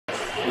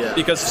Yeah.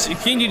 Because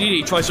if King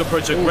DDD tries to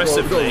approach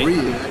aggressively...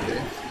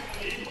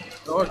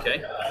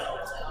 Okay.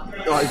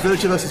 Alright,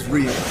 Villager versus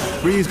Ryu.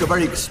 Ryu's got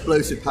very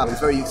explosive powers,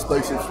 very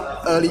explosive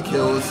early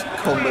kills,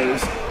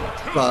 combos,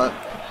 but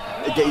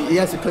again, he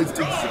has to close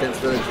distance against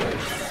Villager.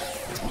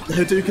 The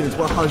Hadouken is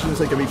 100%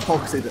 going to be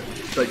pocketed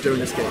like, during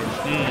this game.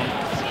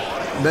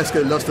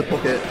 Mesco loves to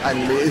pocket,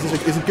 and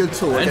it's a good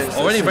tool.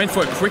 Already went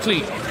for a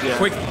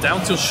quick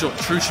down tilt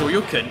true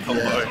Shoryuken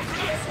combo.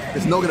 Yeah.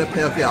 It's not going to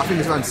pay off yet. I think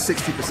it's around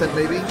 60%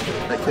 maybe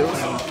that kills.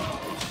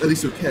 At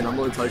least with Ken, I'm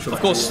not entirely sure.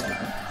 Of course,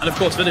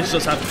 Village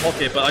does have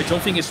pocket, but I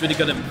don't think it's really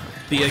going to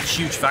be a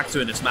huge factor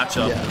in this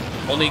matchup.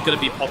 Yeah. Only going to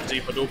be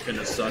pocketing Hadouken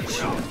as such.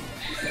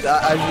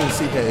 As you can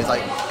see here, it's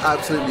like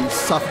absolutely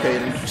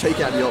suffocating,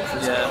 shaking out the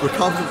options. Yeah.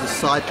 Recovers with the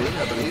side beam,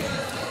 I believe.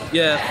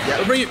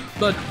 Yeah.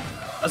 But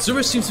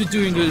Lazarus seems to be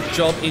doing a good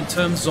job in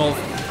terms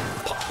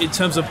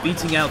of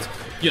beating out,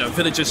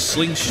 Villager's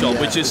slingshot,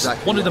 which is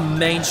one of the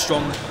main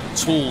strong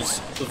tools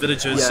for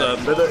Villager's.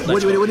 But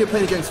when you're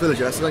playing against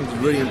Villager, that's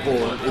something really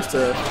important, is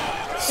to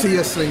see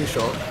a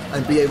slingshot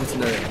and be able to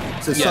know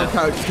it. So some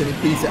characters can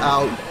beat it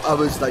out,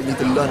 others need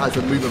to learn how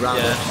to move around.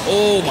 Yeah.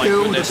 Oh my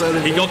goodness!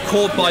 He got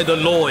caught by the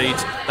Lloyd.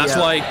 That's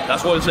why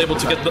he was able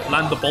to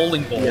land the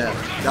bowling ball. Yeah,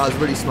 that was a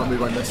really smart move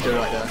by Mesco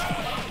right there.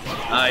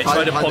 He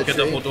tried to pocket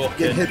the Hadouken.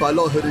 Getting hit by a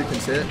lot of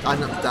Hadoukens here,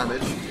 and up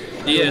damage.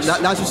 Yes.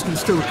 Lazarus can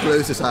still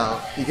close this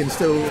out. He can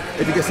still,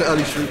 if he gets the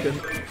early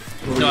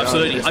Shuriken. No,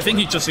 absolutely. I think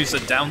he just needs a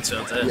down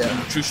tilt and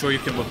true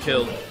Shoryuken will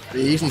kill.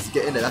 He just needs to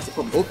get in there, that's the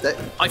problem.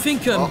 I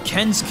think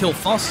Ken's kill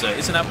faster,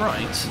 isn't that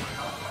right?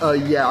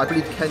 Yeah, I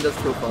believe Ken does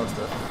kill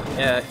faster.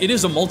 Yeah, it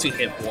is a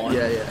multi-hit one.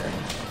 Yeah.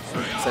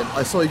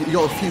 I saw you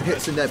got a few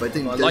hits in there, but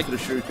didn't go for the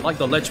Shuriken. I like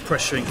the ledge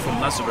pressuring from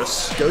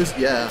Lazarus.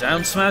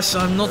 Down smash,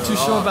 I'm not too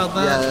sure about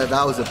that. Yeah,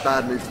 that was a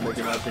bad move to make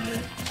in my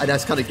opinion. And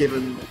that's kind of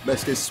given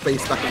Mesco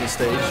space back on the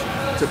stage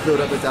to build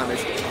up the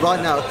damage.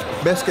 Right now,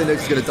 Mesco knows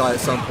he's going to die at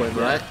some point,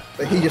 right?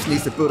 But he just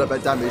needs to build up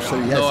that damage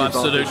so he has the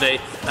absolutely.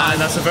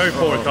 And that's a very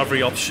poor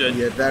recovery option.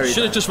 Yeah, very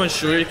Should have just went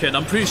Shuriken.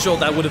 I'm pretty sure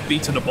that would have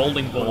beaten a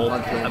bowling ball.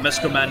 And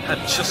Mescoman had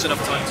just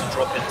enough time to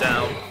drop it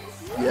down.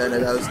 Yeah, no,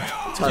 that was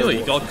terrible.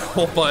 He got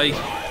caught by,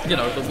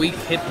 the weak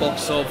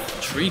hitbox of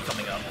Tree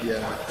coming up. Yeah.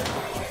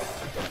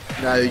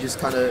 No, he just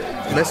kind of...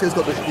 Mesco's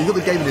got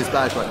the game in his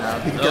bag right now.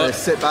 He can kind of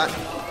sit back.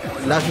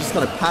 Lazarus is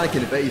kind of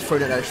panicking a bit. He's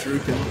throwing out that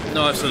Shuriken.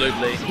 No,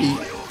 absolutely. He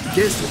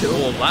gets the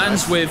kill.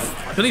 Lands with...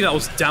 I believe that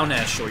was down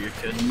air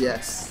Shoryuken.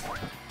 Yes.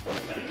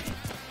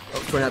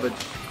 Throwing out a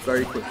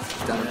very quick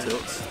down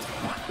tilt.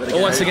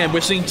 Once again,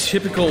 we're seeing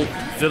typical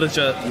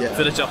Villager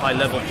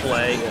high-level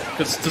play,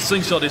 because the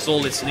slingshot is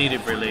all it's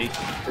needed, really,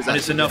 and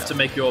it's enough to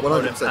make your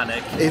opponent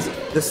panic.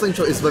 The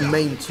slingshot is the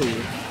main tool.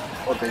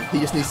 He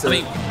just needs to... I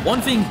mean,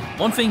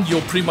 one thing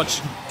you're pretty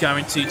much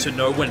guaranteed to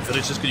know when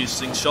Villagers can use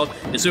slingshot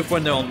is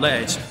when they're on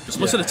ledge, because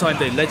most of the time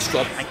they ledge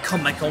drop and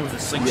come back on with a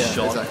slingshot.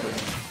 Yeah, exactly.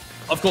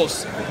 Of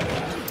course,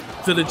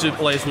 Villager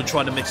players will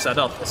try to mix that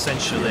up,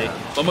 essentially,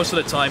 but most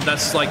of the time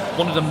that's like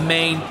one of the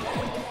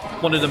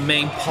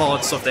main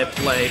parts of their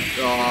play.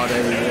 Oh,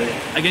 there you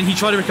go. Again, he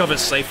tried to recover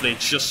safely, it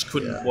just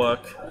couldn't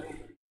work.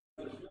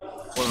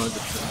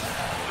 100%.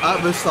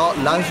 At the start,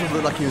 Lazarus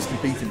looked like he was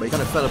beaten, but he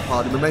kind of fell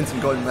apart. The momentum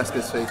got in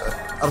Mesco's favour.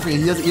 I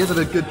think he has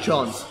a good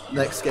chance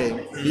next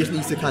game. He just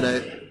needs to kind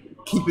of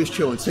keep his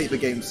chill and take the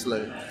game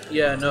slow.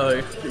 Yeah,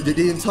 no.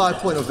 The entire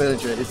point of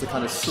Villager is to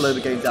kind of slow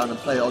the game down and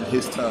play it on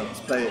his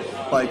terms, play it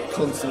by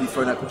constantly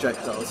throwing out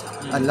projectiles.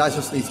 And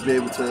Lazarus needs to be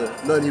able to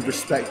not only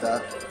respect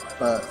that,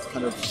 but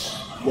kind of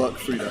work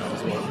through that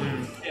as well.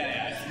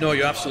 No,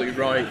 you're absolutely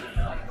right.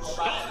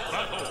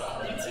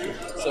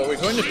 So we're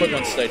going to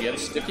Pokemon Stadium,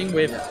 sticking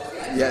with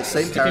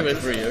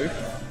with Ryu.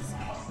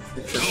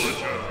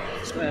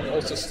 Interesting. And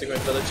also sticking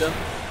with Villager.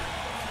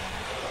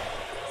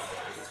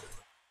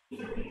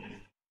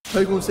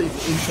 Pokemon Stadium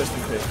is an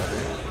interesting pick, I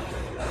think.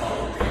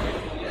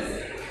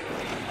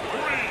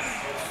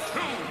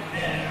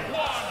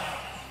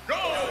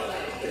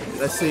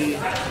 Let's see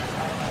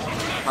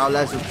how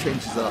Lazarus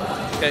changes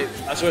up. Okay,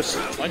 Lazarus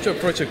trying to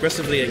approach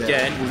aggressively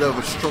again. He's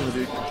over strong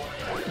Duke.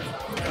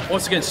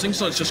 Once again,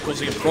 Slingshot is just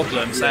causing him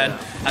problems, and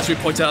as we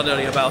pointed out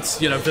earlier about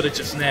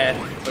Villager's Nair,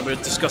 when we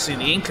were discussing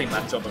the Inkling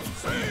matchup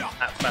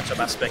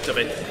aspect of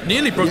it,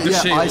 nearly broke the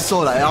shield. Yeah, I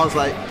saw that. I was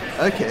like,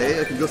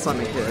 okay, got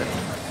something here.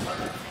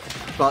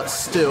 But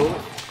still,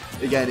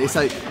 again, it's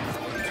like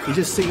he's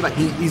just thinking like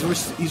he's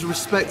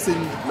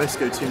respecting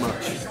Mesco too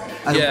much.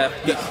 And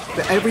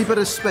for every bit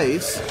of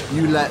space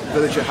you let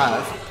Villager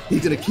have,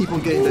 he's gonna keep on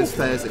getting those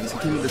fairs in. He's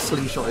keeping the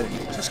slingshot in.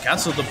 Just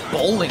cancel the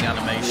bowling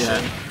animation.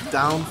 Yeah.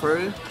 Down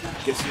through,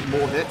 gets some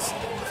more hits.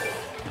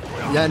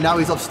 Yeah, now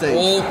he's off stage.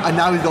 And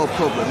now he's got a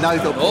problem.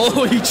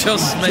 He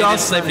just made it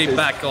safely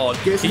back on.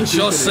 He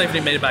just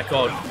safely made it back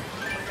on.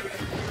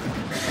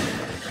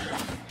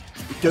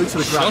 Goes to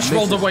the ground. Just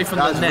rolled away from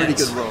the net.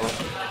 That's a really good roll.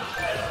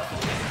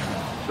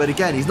 But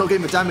again, he's not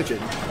getting the damage in.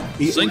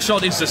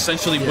 Slingshot is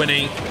essentially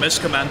winning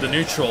Mescoman the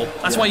neutral.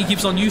 That's why he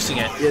keeps on using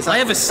it. Yeah, exactly. I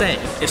ever said,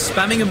 if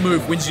spamming a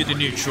move wins you the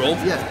neutral,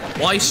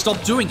 why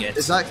stop doing it?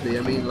 Exactly.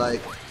 I mean,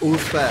 like,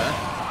 all's fair.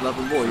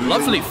 Another more.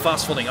 Lovely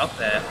fast falling up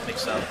there,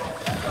 mix up.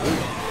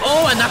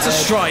 Oh, and that's a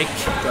strike.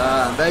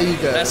 Damn, there you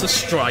go. That's a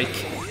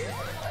strike.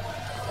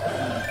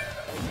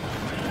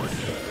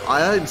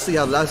 I don't see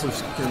how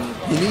Lazarus can.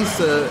 He needs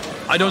to.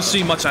 I don't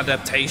see much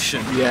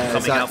adaptation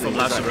coming out from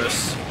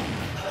Lazarus.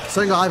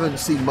 Something I haven't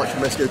seen much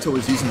from Mesco at all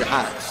is using the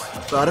axe,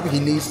 but I don't think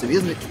he needs to. He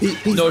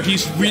doesn't. No,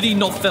 he's really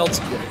not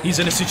felt. He's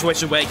in a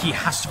situation where he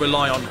has to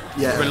rely on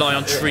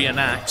tree and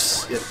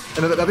axe. Yeah,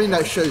 and I think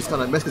that shows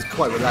kind of Mesco's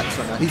quite relaxed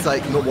right now. He's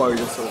like not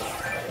worried at all.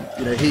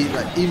 You know, he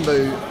like even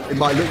though it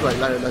might look like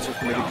Lazarus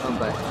can make a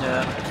comeback.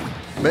 Yeah.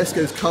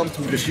 Mesco's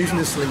comfortable just using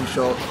the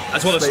slingshot.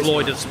 As well as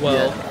Lloyd as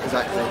well. Yeah,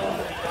 exactly.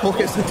 Paul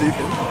gets the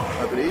Dukin,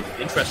 I believe.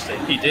 Interesting,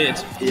 he did.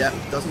 Yeah,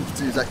 doesn't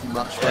do exactly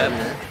much, but you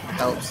know,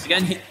 helps.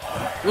 Again, he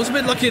was a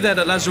bit lucky there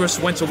that Lazarus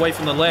went away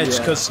from the ledge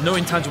because no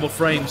intangible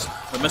frames.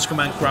 But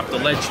Mescoman grabbed the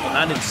ledge on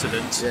that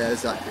incident. Yeah,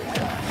 exactly.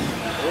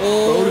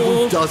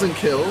 Oh, doesn't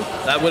kill.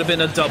 That would have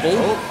been a double.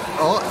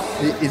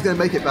 He's going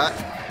to make it back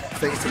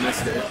thanks to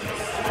Mesco.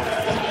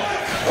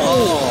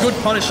 Oh, good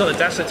punish on the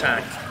dash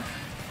attack.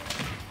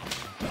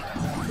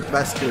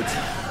 That's good.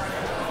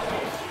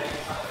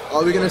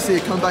 Are we going to see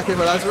a comeback here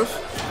for Lazarus?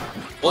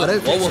 I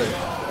don't think so.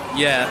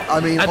 Yeah. I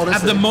mean, honestly,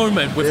 at the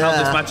moment, with how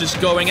this match is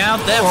going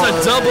out, there's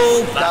a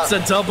double. That's a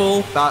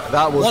double.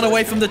 That was one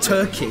away from the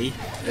turkey.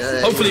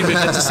 Yeah, hopefully, we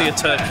get to see a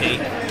turkey.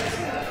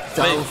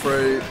 Down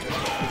through,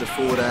 the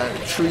forward air,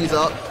 trees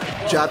up,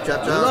 jab,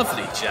 jab, jab.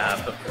 Lovely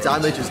jab.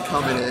 Damage is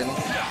coming in.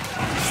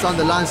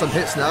 Starting to land some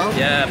hits now.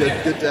 Yeah.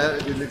 Good there.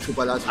 Good neutral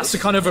by Lazarus. That's the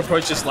kind of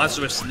approach this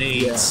Lazarus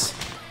needs. Yeah.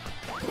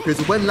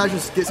 Because when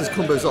Lazarus gets his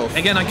combos off.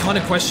 Again, I kind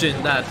of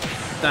question that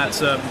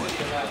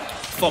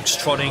fox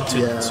trotting to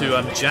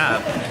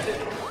jab.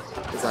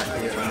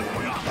 Exactly. I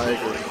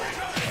agree.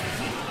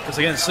 Because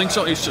again,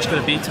 slingshot is just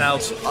going to beat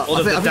out all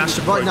of the dash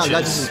approaches. Right now,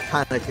 Lazarus is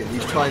panicking.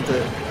 He's trying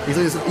to. He's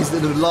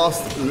in the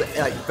last,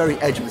 like, very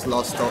edge of his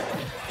last stop,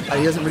 and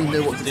he doesn't really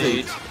know what to do.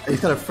 And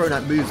he's kind of thrown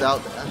out moves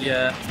out there.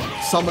 Yeah.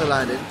 Some are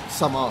landing,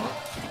 some aren't.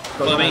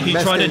 Well, I mean, he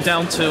tried to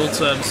down tilt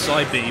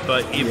side B,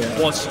 but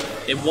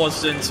it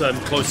wasn't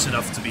close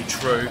enough to be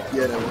true.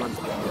 Yeah, no one.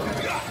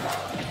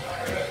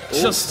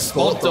 Just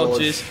spot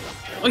dodges.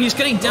 Oh, he's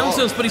getting down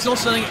tilts, but he's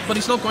not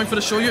going for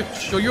the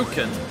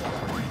Shoryuken.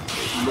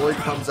 Lloyd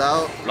comes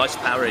out. Nice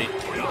parry.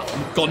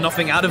 Got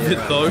nothing out of it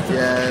though.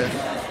 Yeah.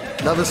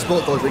 Another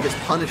spot dodge, but he gets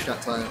punished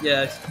that time.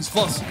 Yeah, he's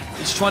fast.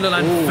 He's trying to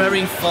land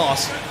very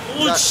fast.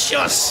 Oh,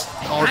 just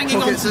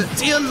hanging on to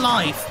dear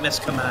life,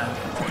 Mescoman.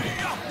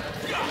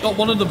 Got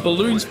one of the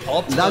balloons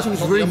popped.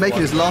 Lazarus was really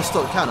making his last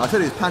stop count. I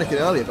said he was panicking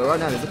earlier, but right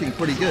now he's looking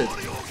pretty good.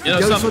 You know,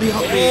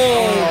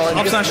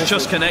 up smash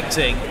just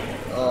connecting.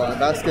 Oh,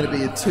 and that's going to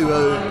be a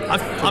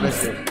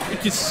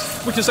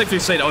 2-0. We can safely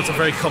say that was a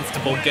very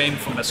comfortable game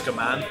for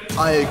Mescoman.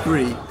 I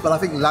agree, but I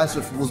think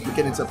Lazarus was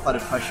beginning to apply the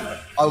pressure.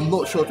 I'm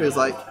not sure if it was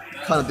like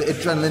kind of the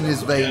adrenaline in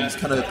his veins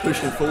kind of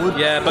pushing forward,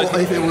 or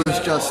if it was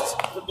just,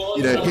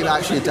 you know, him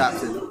actually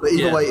adapting. But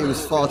either way, it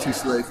was far too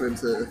slow for him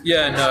to...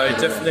 Yeah, no,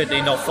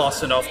 definitely not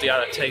fast enough, the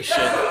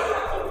adaptation.